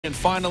And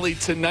finally,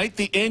 tonight,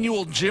 the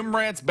annual Gym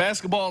Rats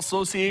Basketball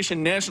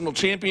Association National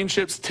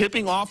Championships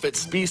tipping off at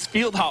Spies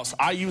Fieldhouse.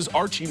 IU's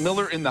Archie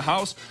Miller in the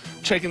house,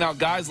 checking out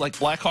guys like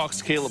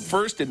Blackhawks' Caleb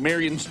First and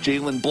Marion's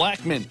Jalen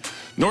Blackman.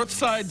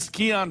 Northside's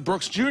Keon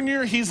Brooks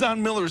Jr., he's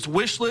on Miller's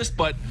wish list,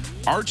 but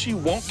Archie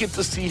won't get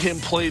to see him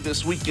play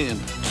this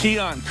weekend.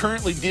 Keon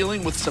currently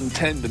dealing with some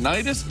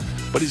tendonitis,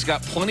 but he's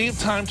got plenty of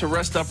time to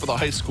rest up for the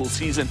high school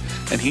season,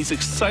 and he's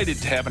excited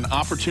to have an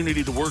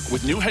opportunity to work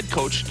with new head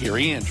coach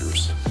Gary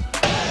Andrews.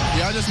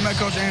 Yeah, I just met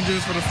Coach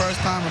Andrews for the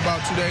first time about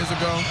 2 days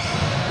ago.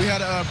 We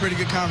had a pretty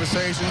good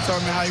conversation. He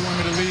told me how he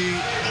wanted me to lead,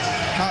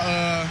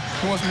 how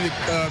he wants me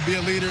to be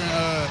a leader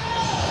and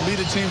lead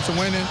a team to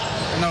winning.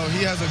 You know,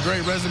 he has a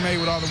great resume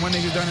with all the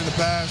winning he's done in the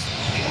past.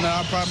 And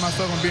I pride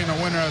myself on being a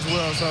winner as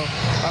well. So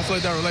I feel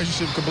like that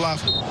relationship could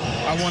blossom.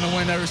 I want to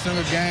win every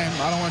single game.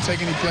 I don't want to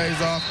take any plays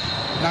off.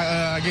 And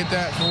I get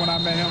that from when I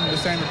met him,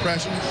 the same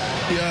impression.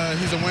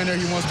 He's a winner.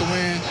 He wants to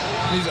win.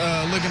 He's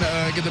looking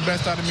to get the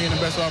best out of me and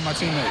the best out of my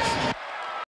teammates.